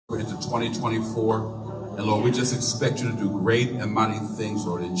into 2024. And Lord, we just expect you to do great and mighty things,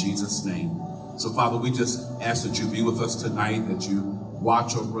 Lord, in Jesus' name. So Father, we just ask that you be with us tonight, that you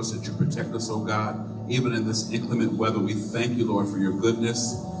watch over us, that you protect us, oh God, even in this inclement weather. We thank you, Lord, for your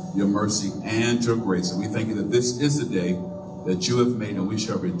goodness, your mercy, and your grace. And we thank you that this is the day that you have made, and we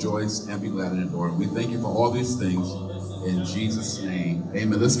shall rejoice and be glad in it, Lord. We thank you for all these things in Jesus' name.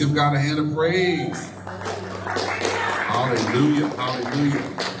 Amen. Let's give God a hand of praise. Hallelujah. Hallelujah.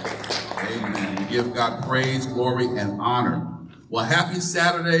 Amen. We give God praise, glory, and honor. Well, happy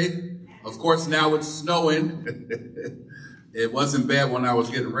Saturday. Of course, now it's snowing. It wasn't bad when I was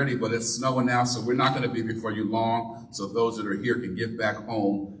getting ready, but it's snowing now, so we're not going to be before you long. So those that are here can get back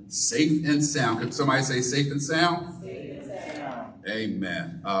home safe and sound. Can somebody say safe and sound? Safe and sound.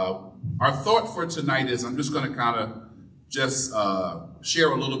 Amen. Our thought for tonight is, I'm just going to kind of just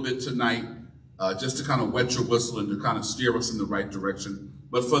share a little bit tonight, just to kind of wet your whistle and to kind of steer us in the right direction.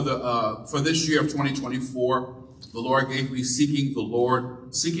 But for this year of 2024, the Lord gave me seeking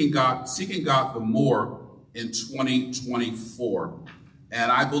God the more in 2024.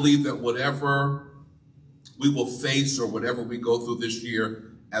 And I believe that whatever we will face or whatever we go through this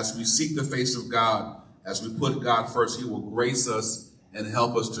year, as we seek the face of God, as we put God first, he will grace us and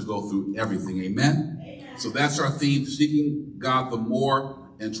help us to go through everything. Amen? Amen. So that's our theme, seeking God the more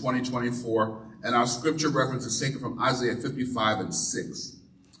in 2024. And our scripture reference is taken from Isaiah 55:6.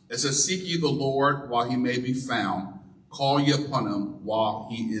 It says, seek ye the Lord while he may be found. Call ye upon him while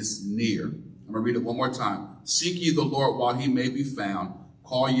he is near. I'm going to read it one more time. Seek ye the Lord while he may be found.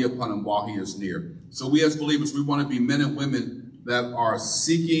 Call ye upon him while he is near. So we as believers, we want to be men and women that are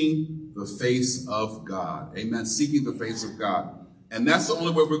seeking the face of God. Amen. Seeking the face of God. And that's the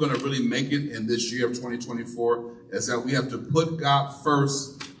only way we're going to really make it in this year of 2024, is that we have to put God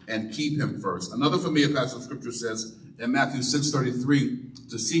first and keep him first. Another familiar passage of scripture says in Matthew 6:33,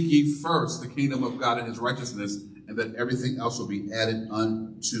 to seek ye first the kingdom of God and his righteousness, and that everything else will be added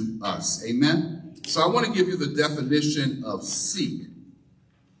unto us. Amen? So I want to give you the definition of seek.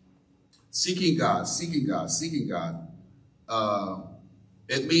 Seeking God, seeking God, seeking God.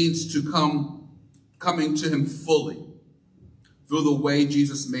 It means to coming to him fully through the way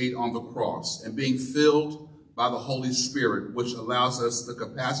Jesus made on the cross and being filled by the Holy Spirit, which allows us the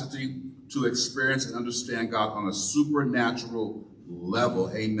capacity to experience and understand God on a supernatural level.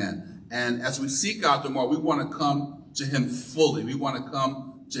 Amen. And as we seek God the more, we want to come to him fully. We want to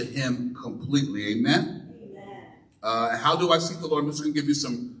come to him completely. Amen? Amen. How do I seek the Lord? I'm just going to give you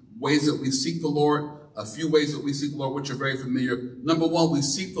some ways that we seek the Lord. A few ways that we seek the Lord, which are very familiar. Number one, we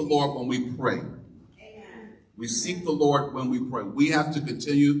seek the Lord when we pray. Amen. We seek the Lord when we pray. We have to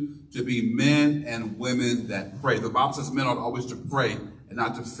continue to be men and women that pray. The Bible says men ought always to pray and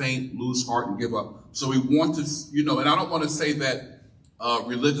not to faint, lose heart, and give up. So we want to, and I don't want to say that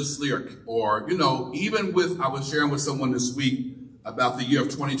religiously or even with, I was sharing with someone this week about the year of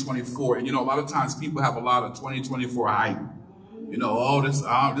 2024. And, a lot of times people have a lot of 2024 hype.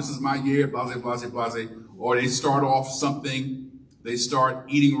 This is my year, blase, blase, blase. Or they start off something, they start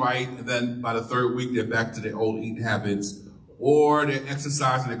eating right, and then by the third week, they're back to their old eating habits. Or they're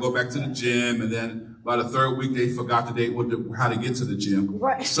exercising, they go back to the gym, and then by the third week, they forgot how to get to the gym.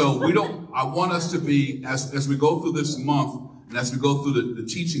 Right. So I want us to be, as we go through this month, and as we go through the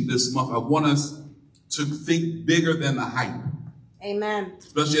teaching this month, I want us to think bigger than the hype. Amen.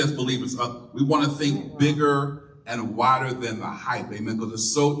 Especially as believers. We want to think bigger and wider than the hype. Amen. Because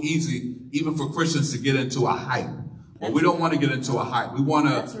it's so easy, even for Christians, to get into a hype. But we don't want to get into a hype. We want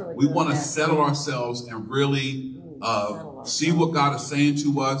to settle ourselves and really see what God is saying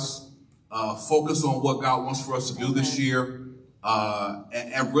to us, focus on what God wants for us to do this year,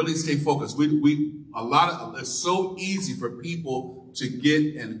 and really stay focused. It's so easy for people to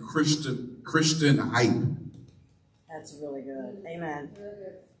get in Christian hype. That's really good. Amen.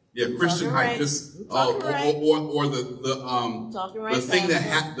 Yeah, Christian hype. Just or the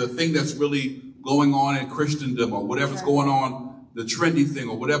thing that's really going on in Christendom, or whatever's going on, the trendy thing,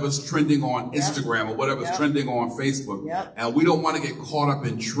 or whatever's trending on Instagram, or whatever's trending on Facebook. Yep. And we don't want to get caught up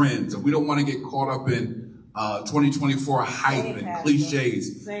in trends, and we don't want to get caught up in 2024 hype and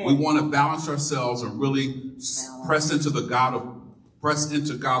cliches. We want to balance ourselves and really press into God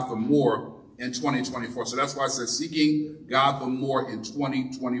for more in 2024. So that's why I said seeking God the more in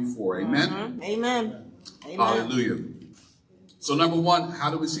 2024. Amen? Mm-hmm. Amen. Hallelujah. So number one,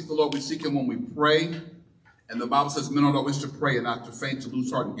 how do we seek the Lord? We seek him when we pray. And the Bible says men ought always to pray and not to faint, to lose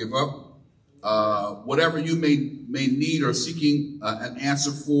heart and give up. Whatever you may need or seeking an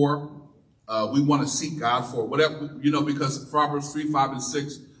answer for, we want to seek God for whatever, because Proverbs 3, 5, and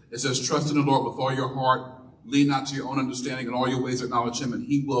 6, it says, trust in the Lord with all your heart lean not to your own understanding, in all your ways acknowledge him, and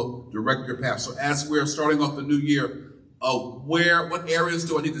he will direct your path. So as we're starting off the new year, what areas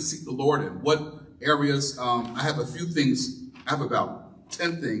do I need to seek the Lord in? What areas? I have a few things. I have about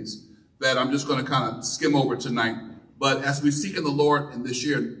 10 things that I'm just going to kind of skim over tonight. But as we seek in the Lord in this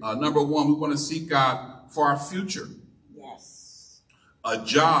year, number one, we want to seek God for our future. Yes. A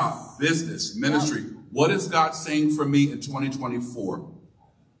job, business, ministry. Yep. What is God saying for me in 2024?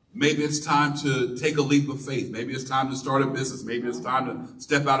 Maybe it's time to take a leap of faith. Maybe it's time to start a business. Maybe it's time to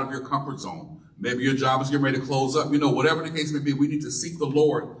step out of your comfort zone. Maybe your job is getting ready to close up. You know, whatever the case may be, we need to seek the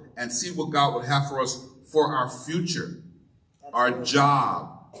Lord and see what God would have for us for our future, our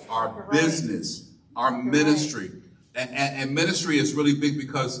job, our business, our ministry. And ministry is really big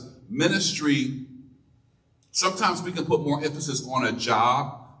because ministry, sometimes we can put more emphasis on a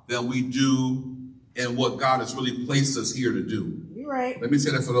job than we do in what God has really placed us here to do. You're right. Let me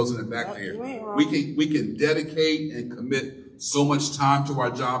say that for those in the back there. We can dedicate and commit so much time to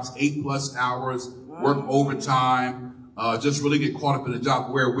our jobs, 8+ hours, work overtime, just really get caught up in a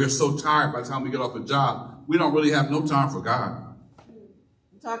job where we're so tired by the time we get off a job, we don't really have no time for God.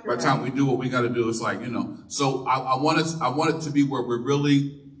 By the time we do what we got to do, it's like, you know. So I want it to be where we're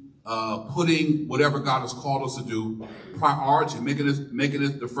really putting whatever God has called us to do priority, making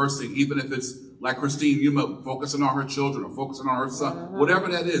it the first thing, even if it's like Christine, you know, focusing on her children or focusing on her son, whatever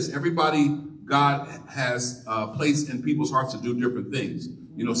that is. Everybody God has placed in people's hearts to do different things.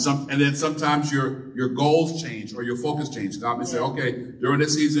 You know, and then sometimes your goals change or your focus change. God may say, okay, during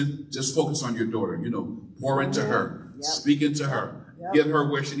this season, just focus on your daughter. You know, pour into her, speak into her. Get her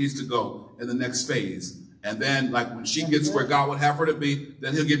where she needs to go in the next phase. And then, like, when she gets where God would have her to be,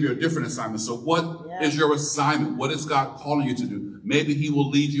 then he'll give you a different assignment. So what is your assignment? What is God calling you to do? Maybe he will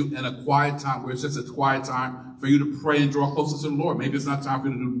lead you in a quiet time where it's just a quiet time for you to pray and draw closer to the Lord. Maybe it's not time for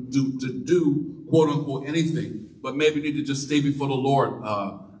you to do quote unquote anything, but maybe you need to just stay before the Lord.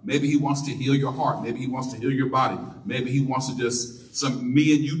 Maybe he wants to heal your heart. Maybe he wants to heal your body. Maybe he wants to just some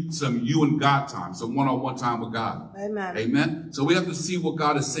you and God time, some one-on-one time with God. Amen. Amen. So we have to see what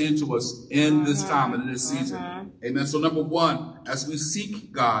God is saying to us in this time and in this season. Amen. So number one, as we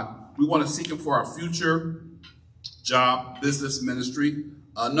seek God, we want to seek him for our future, job, business, ministry.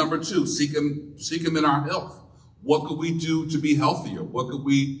 Number two, seek him in our health. What could we do to be healthier? What could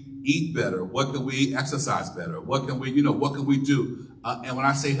we eat better? What could we exercise better? What can we do? And when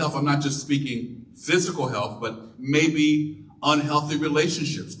I say health, I'm not just speaking physical health, but maybe unhealthy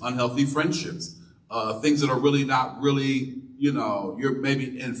relationships, unhealthy friendships, things that are really not really, you know, you're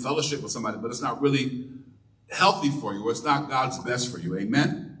maybe in fellowship with somebody, but it's not really healthy for you, or it's not God's best for you.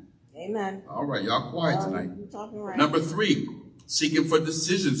 Amen? Amen. All right, y'all quiet tonight. You're talking right. Number three, seeking for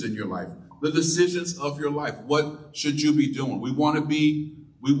decisions in your life. The decisions of your life. What should you be doing? We want to be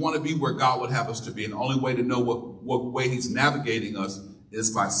where God would have us to be. And the only way to know what way he's navigating us is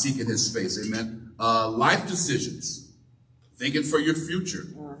by seeking his face. Amen. Life decisions. Thinking for your future.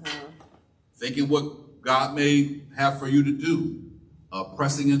 Thinking what God may have for you to do.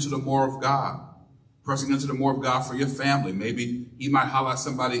 Pressing into the more of God. Pressing into the more of God for your family. Maybe he might highlight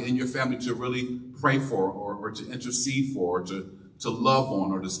somebody in your family to really pray for or to intercede for or to love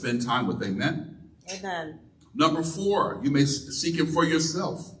on or to spend time with. Amen? Amen. Number four, you may seek him for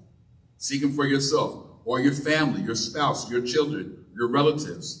yourself. Seek him for yourself or your family, your spouse, your children, your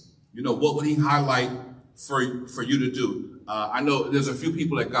relatives. You know, what would he highlight for you to do? I know there's a few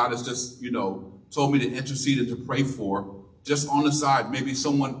people that God has just, you know, told me to intercede and to pray for just on the side. Maybe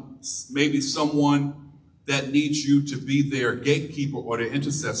someone that needs you to be their gatekeeper or their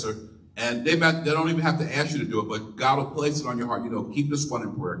intercessor. And they don't even have to ask you to do it, but God will place it on your heart. You know, keep this one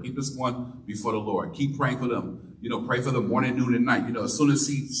in prayer. Keep this one before the Lord. Keep praying for them. You know, pray for them morning, noon, and night. You know, as soon as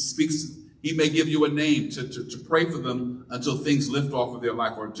he speaks, he may give you a name to pray for them until things lift off of their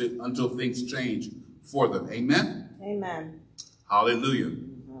life or until things change for them. Amen? Amen. Hallelujah.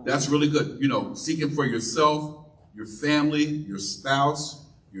 That's really good. You know, seeking for yourself, your family, your spouse,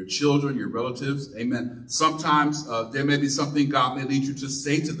 your children, your relatives. Amen. Sometimes there may be something God may lead you to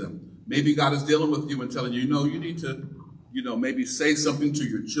say to them. Maybe God is dealing with you and telling you, you need to, maybe say something to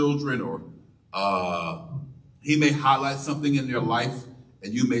your children, or he may highlight something in their life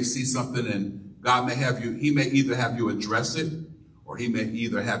and you may see something, and God may he may either have you address it, or he may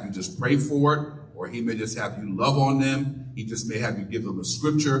either have you just pray for it, or he may just have you love on them. He just may have you give them a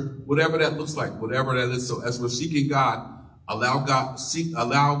scripture, whatever that looks like, whatever that is. So as we're seeking God, allow God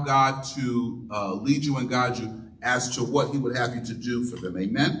to lead you and guide you as to what he would have you to do for them.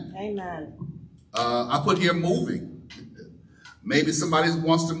 Amen? Amen. I put here moving. Maybe somebody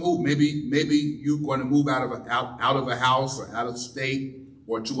wants to move. Maybe you're going to move out of a house or out of state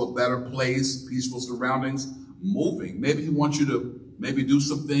or to a better place, peaceful surroundings, moving. Maybe he wants you to maybe do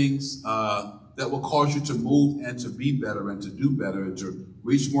some things that will cause you to move and to be better and to do better and to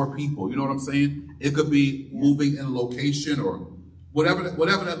reach more people. You know what I'm saying? It could be moving in a location or whatever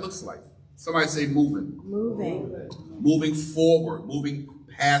that looks like. Somebody say moving. Moving forward, moving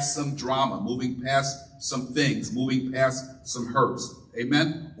past some drama, moving past some things, moving past some hurts.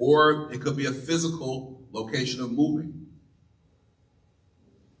 Amen? Or it could be a physical location of moving.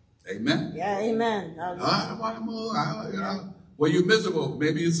 Amen? Yeah, amen. I don't want to move. Well, you're miserable.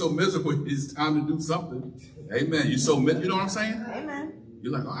 Maybe you're so miserable, it's time to do something. Amen. You're so you know what I'm saying? Amen.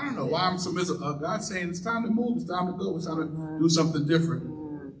 You're like, oh, I don't know why I'm so miserable. God's saying it's time to move. It's time to go. It's time to do something different.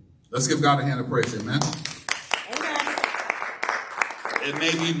 Let's give God a hand of praise. Amen. Amen. It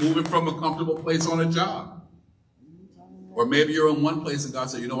may be moving from a comfortable place on a job. Or maybe you're in one place and God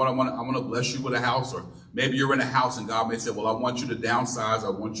said, you know what, I want to bless you with a house. Or maybe you're in a house and God may say, well, I want you to downsize. I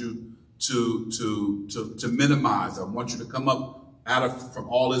want you to minimize. I want you to come up from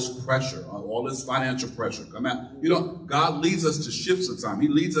all this pressure, all this financial pressure. Come out. You know, God leads us to shift sometimes. He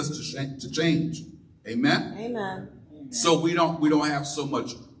leads us to change. Amen. Amen. So we don't have so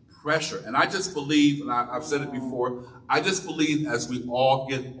much pressure. And I just believe, and I've said it before, I just believe as we all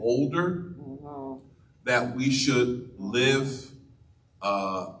get older, that we should live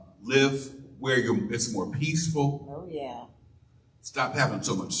where it's more peaceful. Oh yeah. Stop having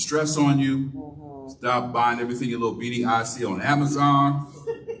so much stress on you. Stop buying everything your little beady eyes see on Amazon.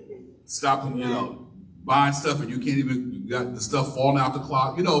 Stop, buying stuff and you got the stuff falling out the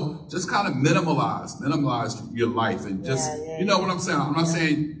closet. Just kind of minimalize your life and just, you know what I'm saying? I'm not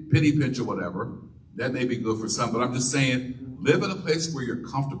saying penny pinch or whatever. That may be good for some, but I'm just saying live in a place where you're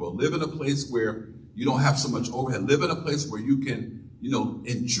comfortable. Live in a place where you don't have so much overhead. Live in a place where you can,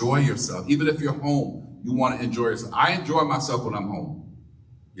 enjoy yourself. Even if you're home, you want to enjoy yourself. I enjoy myself when I'm home.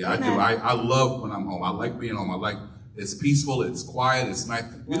 Yeah, Amen. I do. I love when I'm home. I like being home. I like it's peaceful. It's quiet. It's nice.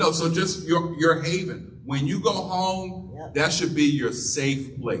 So just your haven. When you go home, that should be your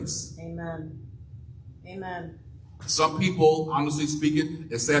safe place. Amen. Amen. Some people, honestly speaking,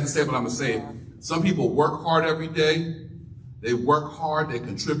 it's sad to say, but I'm going to say it. Some people work hard every day. They work hard. They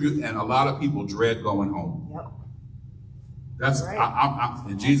contribute. And a lot of people dread going home. Yep. That's right.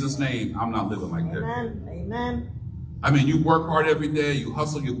 In Jesus' name, I'm not living like that. Amen. Amen. I mean, you work hard every day. You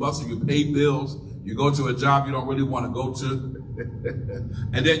hustle, you bustle, you pay bills. You go to a job you don't really want to go to.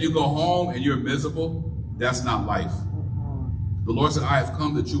 And then you go home and you're miserable. That's not life. The Lord said, I have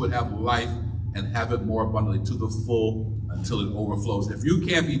come that you would have life and have it more abundantly to the full until it overflows. If you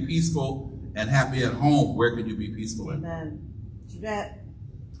can't be peaceful and happy at home, where can you be peaceful in? Amen.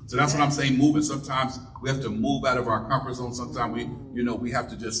 So that's what I'm saying, moving. Sometimes we have to move out of our comfort zone. Sometimes we have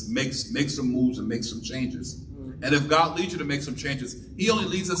to just make some moves and make some changes. And if God leads you to make some changes, he only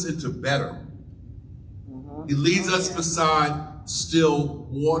leads us into better. He leads us beside still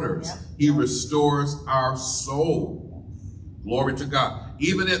waters. He restores our soul. Glory to God.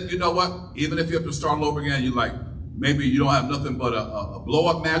 Even if, even if you have to start all over again, you're like, maybe you don't have nothing but a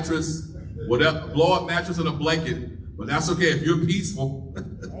blow-up mattress, whatever, blow-up mattress and a blanket. But that's okay if you're peaceful.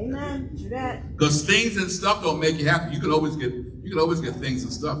 Amen. Do that. Because things and stuff don't make you happy. You can always get things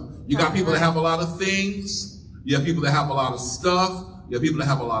and stuff. You got people that have a lot of things. You have people that have a lot of stuff. You have people that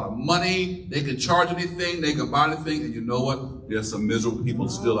have a lot of money. They can charge anything. They can buy anything. And you know what? There's some miserable people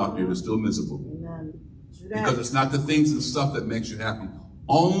still out there. They're still miserable. Amen. Because it's not the things and stuff that makes you happy.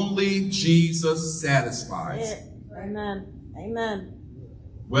 Only Jesus satisfies. Amen. Amen.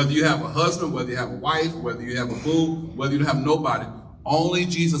 Whether you have a husband, whether you have a wife, whether you have a boo, whether you have nobody, only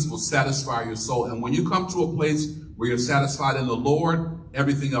Jesus will satisfy your soul. And when you come to a place where you're satisfied in the Lord,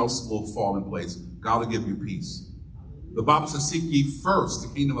 everything else will fall in place. God will give you peace. The Bible says, seek ye first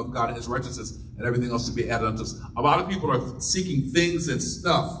the kingdom of God and his righteousness, and everything else to be added unto us. A lot of people are seeking things and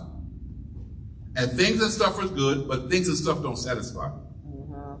stuff. And things and stuff are good, but things and stuff don't satisfy.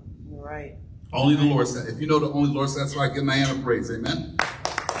 You're right. Only the Lord satisfies. If you know the only Lord satisfies, give my hand of praise. Amen.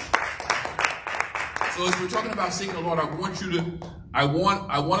 So as we're talking about seeking the Lord, I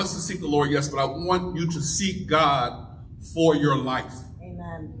want us to seek the Lord, yes, but I want you to seek God for your life.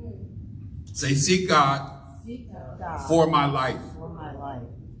 Amen. Say, seek God, for my life. For my life.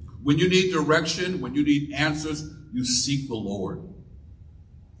 When you need direction, when you need answers, you seek the Lord.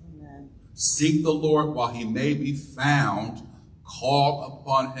 Amen. Seek the Lord while he may be found. Call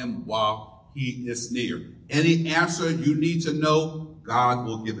upon him while he is near. Any answer you need to know, God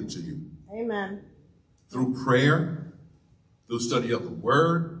will give it to you. Amen. Through prayer, through study of the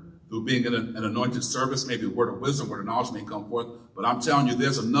word, through being in an anointed service. Maybe a word of wisdom, word of knowledge may come forth. But I'm telling you,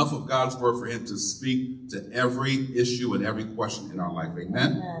 there's enough of God's word for him to speak to every issue and every question in our life.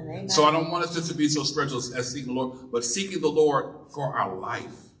 Amen? Amen. So I don't want us just to be so spiritual as seeking the Lord, but seeking the Lord for our life.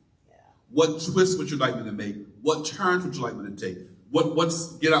 Yeah. What twists would you like me to make? What turns would you like me to take?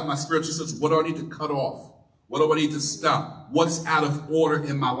 What's get out my spiritual sense? What do I need to cut off? What do I need to stop? What's out of order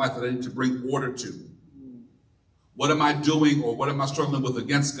in my life that I need to bring order to? What am I doing or what am I struggling with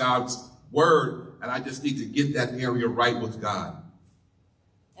against God's word? And I just need to get that area right with God.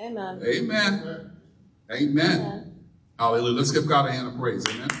 Amen. Amen. Amen. Hallelujah. Let's give God a hand of praise.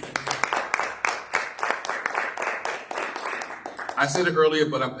 Amen. I said it earlier,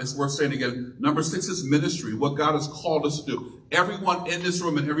 but it's worth saying again. Number 6 is ministry, what God has called us to do. Everyone in this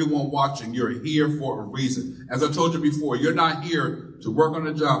room and everyone watching, you're here for a reason. As I told you before, you're not here to work on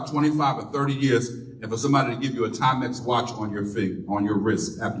a job 25 or 30 years and for somebody to give you a Timex watch on your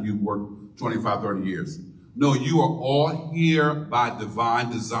wrist after you work 25, 30 years. No, you are all here by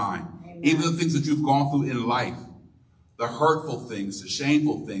divine design. Amen. Even the things that you've gone through in life, the hurtful things, the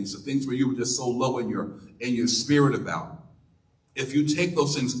shameful things, the things where you were just so low in your spirit about. If you take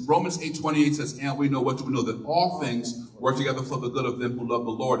those things, Romans 8:28 says, and we know what we know, that all things work together for the good of them who love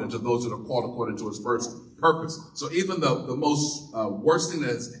the Lord and to those that are called according to his purpose. So even the most worst thing that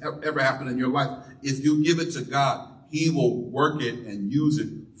has ever happened in your life, if you give it to God, he will work it and use it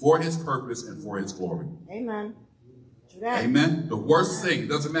for his purpose and for his glory. Amen. Amen. The worst thing,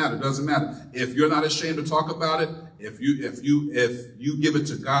 doesn't matter. If you're not ashamed to talk about it, if you give it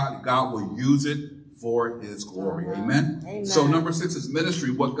to God, God will use it for his glory. Amen? Amen. So number 6 is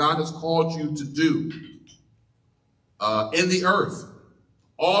ministry, what God has called you to do in the earth.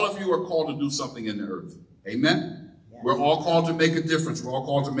 All of you are called to do something in the earth. Amen? Yes. We're all called to make a difference. We're all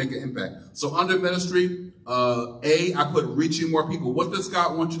called to make an impact. So under ministry, I put reaching more people. What does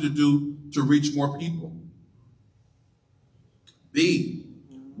God want you to do to reach more people? B,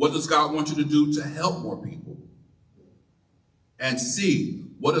 what does God want you to do to help more people? And C,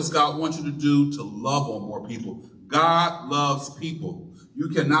 what does God want you to do to love on more people? God loves people. You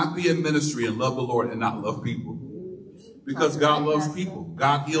cannot be in ministry and love the Lord and not love people. Because God loves people.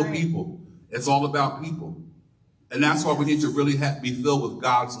 God heals people. It's all about people. And that's why we need to really be filled with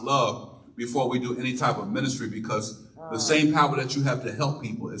God's love before we do any type of ministry, because the same power that you have to help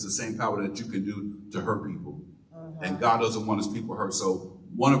people is the same power that you can do to hurt people. And God doesn't want his people hurt. So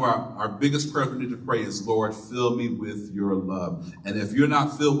one of our biggest prayers we need to pray is, Lord, fill me with your love. And if you're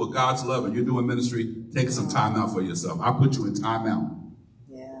not filled with God's love and you're doing ministry, take some time out for yourself. I put you in time out.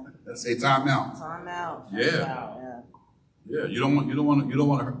 Yeah. Let's say time out. Time out. Yeah. Yeah. You don't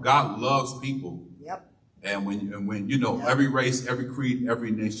want to hurt. God loves people. Yep. And when you know, every race, every creed,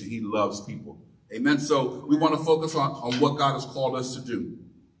 every nation, he loves people. Amen. So we want to focus on what God has called us to do.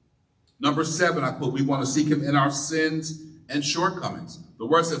 Number 7, I put, we want to seek him in our sins and shortcomings. The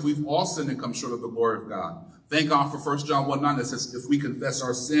word says we've all sinned and come short of the glory of God. Thank God for 1 John 1:9 that says, if we confess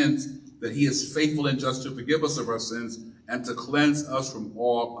our sins, that he is faithful and just to forgive us of our sins and to cleanse us from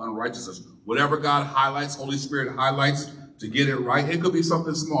all unrighteousness. Whatever God highlights, Holy Spirit highlights to get it right. It could be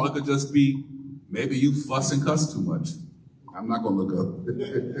something small. It could just be maybe you fuss and cuss too much. I'm not going to look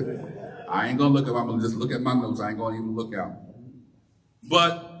up. I ain't going to look up. I'm going to just look at my notes. I ain't going to even look out.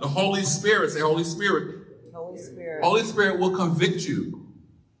 But the Holy Spirit, say Holy Spirit. Holy Spirit will convict you.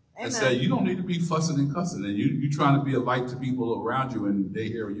 Amen. And say, you don't need to be fussing and cussing. And you trying to be a light to people around you and they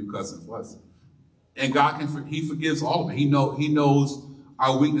hear you cuss and fuss. And God he forgives all of it. He knows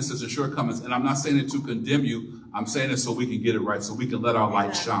our weaknesses and shortcomings. And I'm not saying it to condemn you. I'm saying it so we can get it right, so we can let our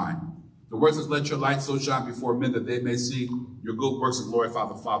light shine. The word says, let your light so shine before men that they may see your good works and glorify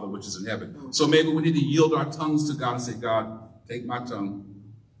the Father which is in heaven. So maybe we need to yield our tongues to God and say, God, take my tongue.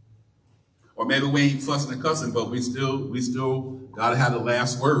 Or maybe we ain't fussing and cussing, but we still gotta have the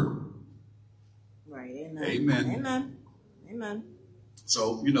last word. Right. Amen. Amen. Amen. Amen.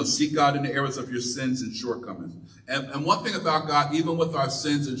 So, seek God in the areas of your sins and shortcomings. And one thing about God, even with our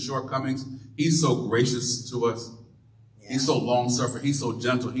sins and shortcomings, he's so gracious to us. Yeah. He's so long-suffering. He's so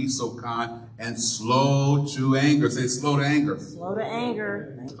gentle. He's so kind and slow to anger. Say slow to anger. Slow to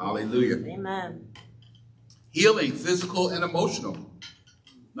anger. Hallelujah. Amen. Healing, physical and emotional.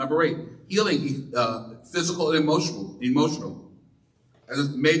 Number 8, healing, physical and emotional.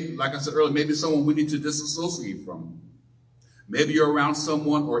 Like I said earlier, maybe someone we need to disassociate from. Maybe you're around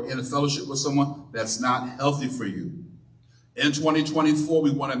someone or in a fellowship with someone that's not healthy for you. In 2024,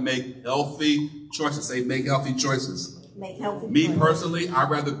 we want to make healthy choices. Say, make healthy choices. Make healthy choices. Me personally, I'd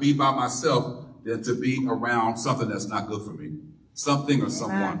rather be by myself than to be around something that's not good for me. Something or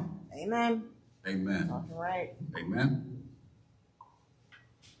someone. Amen. Amen. All right. Amen.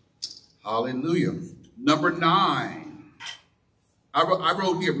 Hallelujah. Number 9. I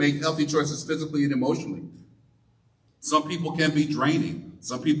wrote here, make healthy choices physically and emotionally. Some people can be draining.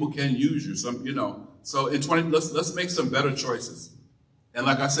 Some people can use you. So in 20, let's make some better choices. And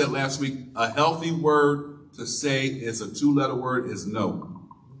like I said last week, a healthy word to say is a 2-letter word is no.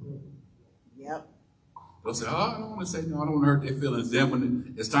 Yep. They'll say, I don't want to say no. I don't want to hurt their feelings. Then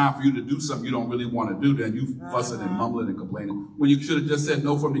when it's time for you to do something you don't really want to do, then you fussing and mumbling and complaining when you should have just said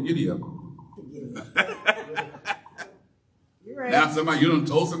no from the giddy up. You're right. Now you done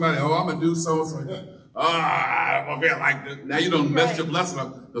told somebody, I'm going to do so. I don't feel like this. Now you done messed your blessing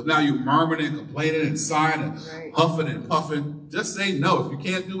up because now you're murmuring and complaining and sighing and huffing and puffing. Just say no. If you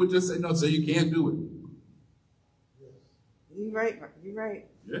can't do it, just say no. Say you can't do it. You're right. You're right.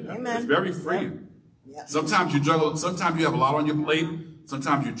 Yeah, Amen. it's very freeing. Yep. Sometimes you juggle. Sometimes you have a lot on your plate.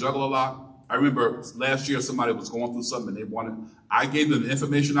 Sometimes you juggle a lot. I remember last year somebody was going through something and they wanted. I gave them the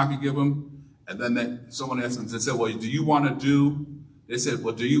information I could give them, and then someone asked them. They said, "Well, do you want to do?" They said,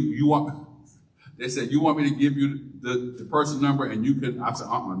 "Well, do you want?" They said, "You want me to give you the person number and you can?" I said,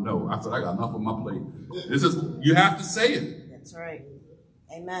 no. I said, I got enough on my plate. You have to say it. That's right.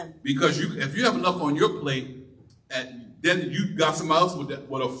 Amen. Because if you have enough on your plate, and then you got somebody else with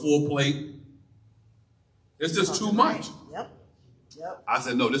a full plate, it's just too much. Yep. I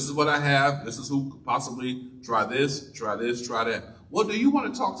said, no, this is what I have. This is who could possibly try this, try that. Well, do you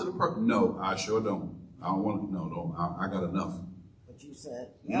want to talk to the person? No, I sure don't. I don't want to. No, I got enough. You said.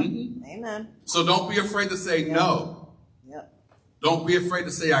 Yep. Mm-hmm. Amen. So don't be afraid to say no. Yep. Don't be afraid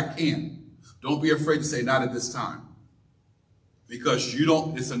to say I can't. Don't be afraid to say not at this time. Because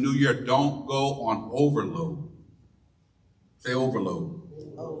it's a new year. Don't go on overload. Say overload.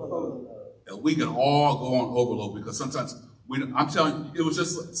 Overload. And we can all go on overload because sometimes I'm telling you, it was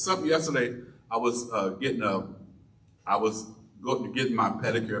just something yesterday. I was getting my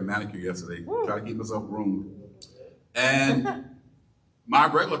pedicure and manicure yesterday. Try to keep myself groomed. And my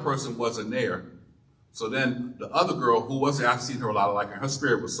regular person wasn't there. So then the other girl who was there, I've seen her a lot, her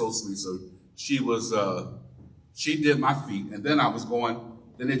spirit was so sweet. So she did my feet. And then I was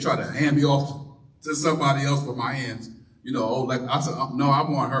then they tried to hand me off to somebody else with my hands. I said, no, I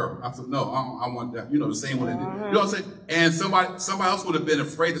want her. I said, no, I want that. The same one they did. You know what I'm saying? And somebody else would have been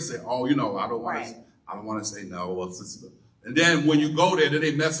afraid to say, I don't want to say no. And then when you go there, then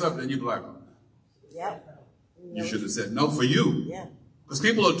they mess up, then you be like, yep. You should have said no for you. Yeah. Because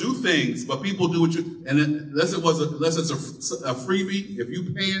people will do things, but people do what you, and unless it's a freebie, if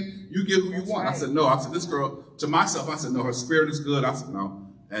you paying, you get who you want. Right. I said, no. I said, this girl, to myself, I said, no, her spirit is good. I said, no.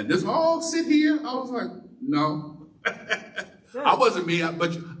 And this, sit here. I was like, no. I wasn't me,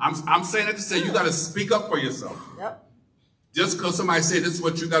 but I'm saying that to say you got to speak up for yourself. Yep. Just because somebody say this is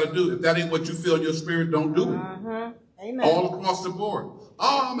what you got to do. If that ain't what you feel in your spirit, don't do it. Amen. All across the board.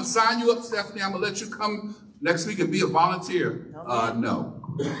 I'm going to sign you up, Stephanie. I'm going to let you come next week and be a volunteer. No.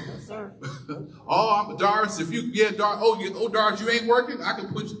 No, sir. Doris, if you, Doris, you ain't working? I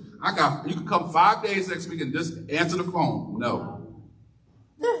can you can come 5 days next week and just answer the phone. No,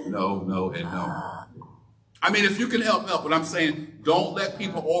 and no. I mean, if you can help, but I'm saying don't let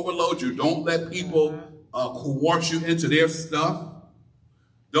people overload you. Don't let people coerce you into their stuff.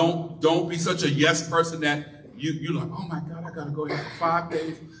 Don't be such a yes person that you're like, oh my God, I got to go here for 5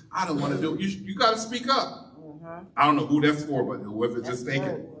 days. I don't want to do it. You got to speak up. I don't know who that's for, but whoever just take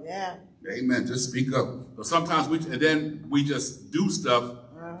it. Yeah. Amen. Just speak up. But sometimes we just do stuff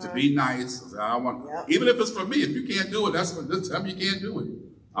to be nice. Even if it's for me. If you can't do it, just tell me you can't do it.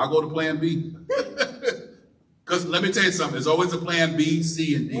 I'll go to plan B. Because let me tell you something. There's always a plan B,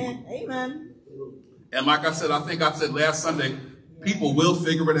 C, and D. Yeah. Amen. And like I said, I think I said last Sunday, people will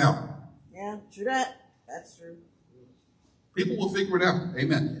figure it out. Yeah, true that. That's true. People will figure it out.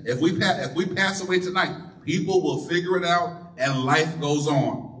 Amen. If we pass away tonight, people will figure it out and life goes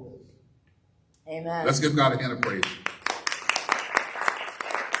on. Amen. Let's give God a hand of praise.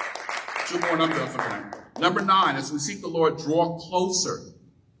 2 more numbers for tonight. Number 9, as we seek the Lord, draw closer.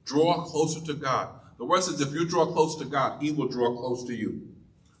 Draw closer to God. The word says if you draw close to God, he will draw close to you.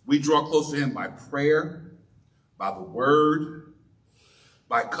 We draw close to him by prayer, by the word,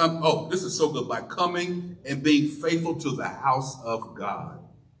 this is so good, by coming and being faithful to the house of God.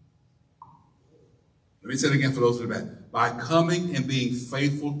 Let me say it again for those in the back. By coming and being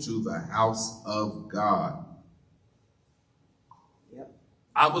faithful to the house of God. Yep.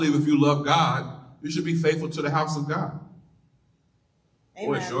 I believe if you love God, you should be faithful to the house of God. Amen.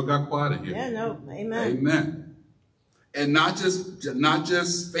 Boy, it sure got quiet in here. Yeah, no. Amen. Amen. And not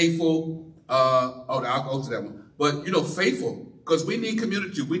just faithful, I'll go to that one. But, faithful, because we need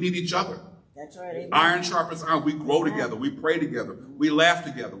community. We need each other. That's right. Amen. Iron sharpens iron. We grow together. We pray together. We laugh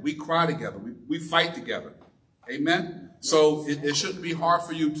together. We cry together. We fight together. Amen? So it shouldn't be hard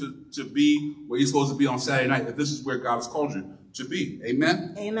for you to be where you're supposed to be on Saturday night if this is where God has called you to be.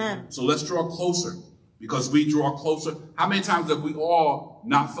 Amen? Amen. So let's draw closer, because we draw closer. How many times have we all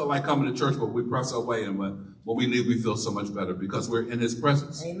not felt like coming to church, but we press our way, and when we leave, we feel so much better because we're in his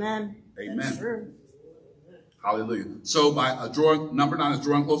presence. Amen. Amen. That's true. Hallelujah. So by number 9 is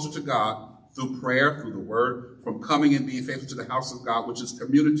drawing closer to God through prayer, through the word, from coming and being faithful to the house of God, which is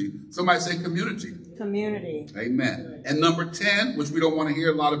community. Somebody say community. Community. Amen. And number 10, which we don't want to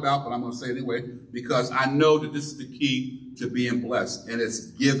hear a lot about, but I'm going to say it anyway, because I know that this is the key to being blessed, and it's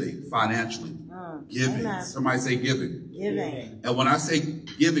giving financially. Giving. Amen. Somebody say giving. Giving. And when I say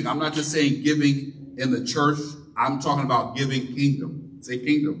giving, I'm not just saying giving in the church. I'm talking about giving kingdom. Say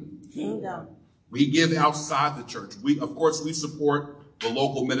kingdom. Kingdom. We give outside the church. Of course, we support the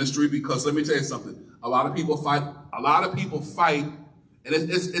local ministry, because let me tell you something. A lot of people fight. And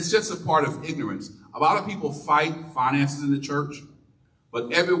it's just a part of ignorance. A lot of people fight finances in the church,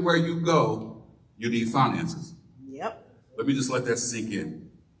 but everywhere you go, you need finances. Yep. Let me just let that sink in.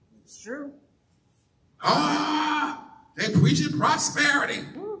 It's true. They preaching prosperity.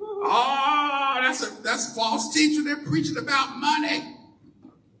 That's false teaching. They're preaching about money.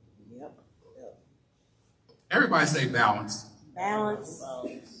 Yep. Everybody say balance. Balance.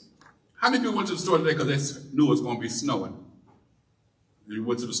 How many people went to the store today because they knew it was going to be snowing? You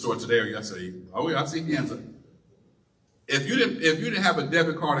went to the store today or yesterday? Oh yeah, I see hands up. If you didn't have a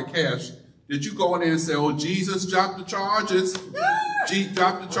debit card or cash, did you go in there and say, "Oh, Jesus, drop the charges.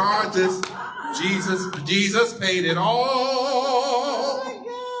 Drop the charges. Jesus paid it all." Oh my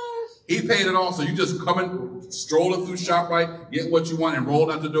gosh. He paid it all. So you just coming, strolling through ShopRite, get what you want, and roll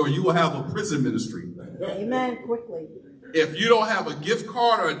out the door. You will have a prison ministry. Amen. Quickly. If you don't have a gift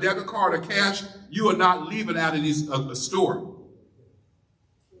card or a debit card or cash, you are not leaving out of a store.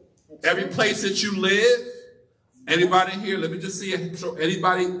 Every place that you live, anybody here, let me just see it.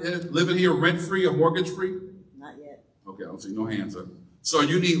 Anybody living here rent-free or mortgage-free? Not yet. Okay, I don't see no hands up. So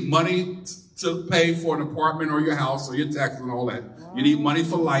you need money to pay for an apartment or your house or your taxes and all that. You need money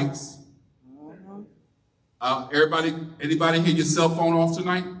for lights. Anybody here your cell phone off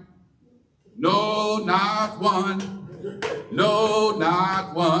tonight? No, not one. No,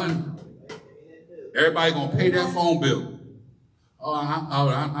 not one. Everybody gonna pay that phone bill.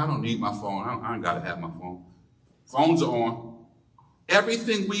 I don't need my phone. I ain't gotta have my phone. Phones are on.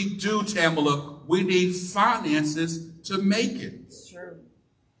 Everything we do, Tamala, we need finances to make it. It's true.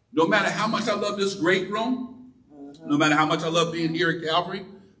 No matter how much I love this great room, no matter how much I love being here at Calvary,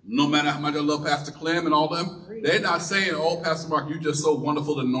 no matter how much I love Pastor Clem and all them, they're not saying, "Oh, Pastor Mark, you're just so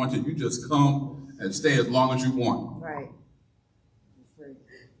wonderful and anointed. You just come and stay as long as you want." Right.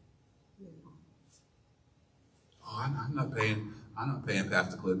 Oh, I'm not paying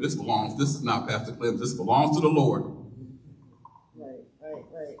Pastor Clem. This is not Pastor Clem. This belongs to the Lord.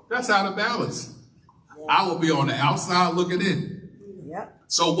 Right. That's out of balance. Yeah. I will be on the outside looking in. Yep.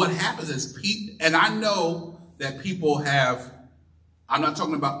 So what happens is and I know that people have, I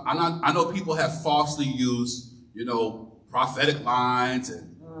know people have falsely used, prophetic lines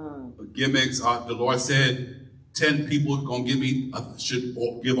and gimmicks. The Lord said 10 people should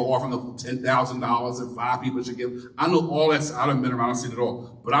give an offering of $10,000 and 5 people should give. I know all that's, I haven't been around and seen it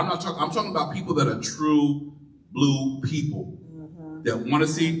all. But I'm talking about people that are true blue people that want to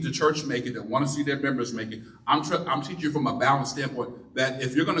see the church make it, that want to see their members make it. I'm teaching you from a balanced standpoint that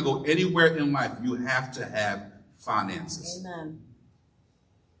if you're going to go anywhere in life, you have to have finances. Amen.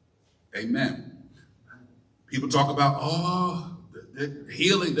 Amen. People talk about, the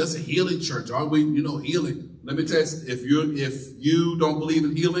healing, that's a healing church. Are we, healing? Let me tell you, if you don't believe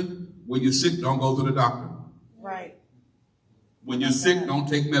in healing, when you're sick, don't go to the doctor. Right. When you're sick, don't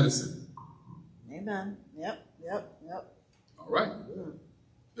take medicine. Amen. Yep. All right.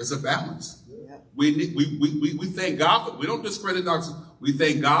 There's a balance. Yep. We thank God for, we don't discredit doctors. We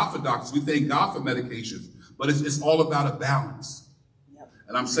thank God for doctors. We thank God for medications. But it's all about a balance. Yep.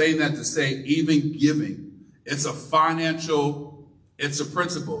 And I'm saying that to say even giving, it's a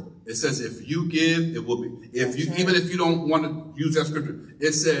principle. It says if you give, it will be. Even if you don't want to use that scripture,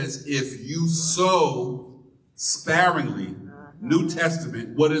 it says if you sow sparingly, New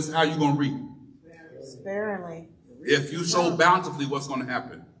Testament, how you going to reap? Sparingly. If you sow bountifully, what's going to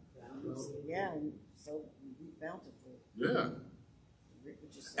happen? Yeah, so bountifully. Yeah.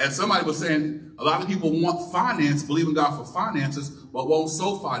 And somebody was saying a lot of people want finance, believe in God for finances, but won't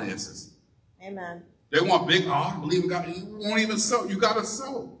sow finances. Amen. They want big, believe in God. You won't even sow. You got to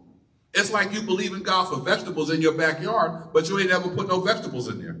sow. It's like you believe in God for vegetables in your backyard, but you ain't never put no vegetables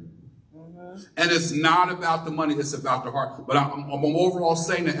in there. And it's not about the money, it's about the heart. But I'm overall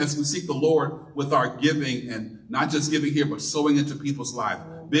saying that as we seek the Lord with our giving, and not just giving here, but sowing into people's life,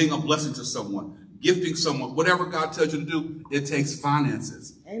 being a blessing to someone, gifting someone, whatever God tells you to do, it takes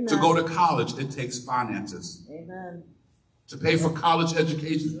finances. Amen. To go to college, it takes finances. Amen. To pay for college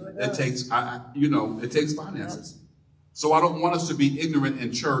education, it takes, it takes finances. So I don't want us to be ignorant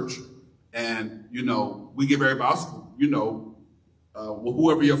in church and, we give everybody else,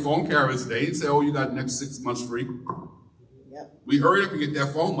 whoever your phone carrier is today, and say, oh, you got the next 6 months free. Yep. We hurry up and get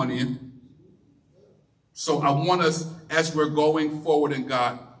that phone money in. So I want us, as we're going forward in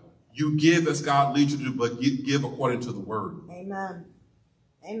God, you give as God leads you to do, but you give according to the word. Amen.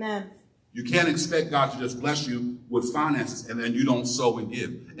 Amen. You can't expect God to just bless you with finances and then you don't sow and give.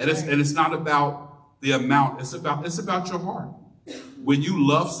 And it's not about the amount. It's about your heart. When you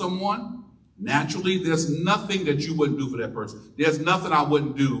love someone, naturally, there's nothing that you wouldn't do for that person. There's nothing I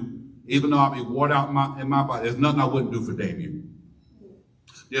wouldn't do, even though I'd be worn out in my body. There's nothing I wouldn't do for Damien.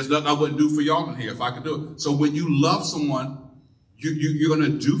 There's nothing I wouldn't do for y'all in here if I could do it. So when you love someone, you're going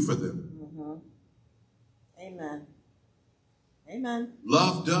to do for them. Mm-hmm. Amen. Amen.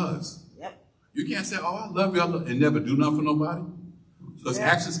 Love does. Yep. You can't say, oh, I love you, and never do nothing for nobody. Because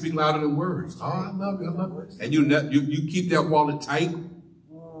actions speak louder than words. Oh, I love you, I love you. And you keep that wallet tight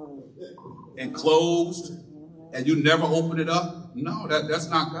and closed, and you never open it up. No, that's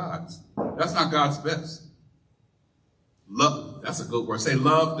not God's. That's not God's best. Love, that's a good word. Say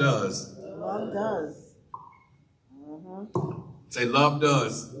love does. Love does. Mm-hmm. Say love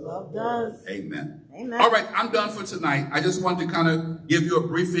does. Love does. Amen. Amen. All right, I'm done for tonight. I just wanted to kind of give you a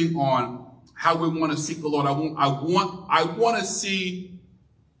briefing on how we want to seek the Lord. I want to see,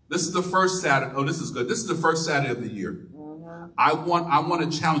 this is the first Saturday. Oh, this is good. This is the first Saturday of the year. Mm-hmm. I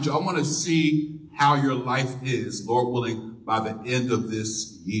want to challenge you. I want to see how your life is, Lord willing, by the end of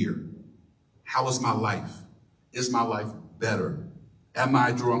this year. How is my life? Is my life better? Am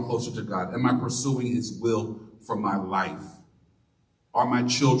I drawing closer to God? Am I pursuing his will for my life? Are my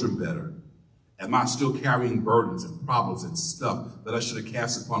children better? Am I still carrying burdens and problems and stuff that I should have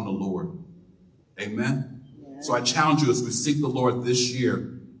cast upon the Lord? Amen? Yeah. So I challenge you as we seek the Lord this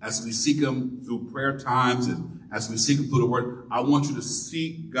year, as we seek him through prayer times and as we seek him through the word, I want you to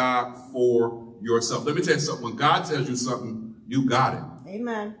seek God for yourself. Let me tell you something. When God tells you something, you got it.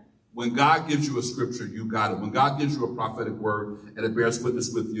 Amen. When God gives you a scripture, you got it. When God gives you a prophetic word and it bears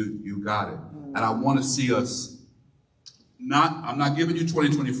witness with you, you got it. And I want to see us I'm not giving you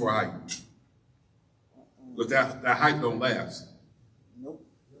 2024 hype. Because that hype don't last. Nope.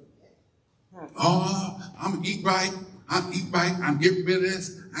 Oh, I'm eat right. I'm getting rid of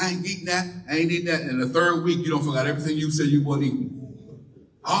this. I ain't eating that. I ain't eating that. And the third week, you don't forget everything you said you wasn't eating.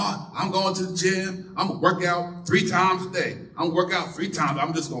 Oh, I'm going to the gym. I'm going to work out 3 times a day. I'm going to work out 3 times.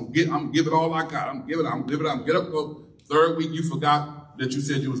 I'm going to give it all I got. I'm get up. Go. Third week, you forgot that you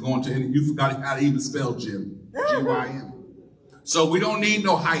said you was going to, you forgot how to even spell gym. G-Y-M. So we don't need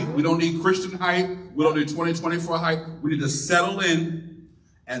no hype. We don't need Christian hype. We don't need 2024 hype. We need to settle in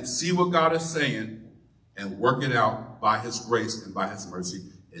and see what God is saying and work it out by his grace and by his mercy.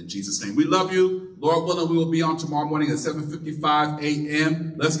 In Jesus' name. We love you. Lord willing, we will be on tomorrow morning at 7:55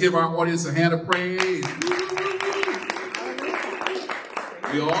 a.m. Let's give our audience a hand of praise.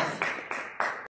 We off.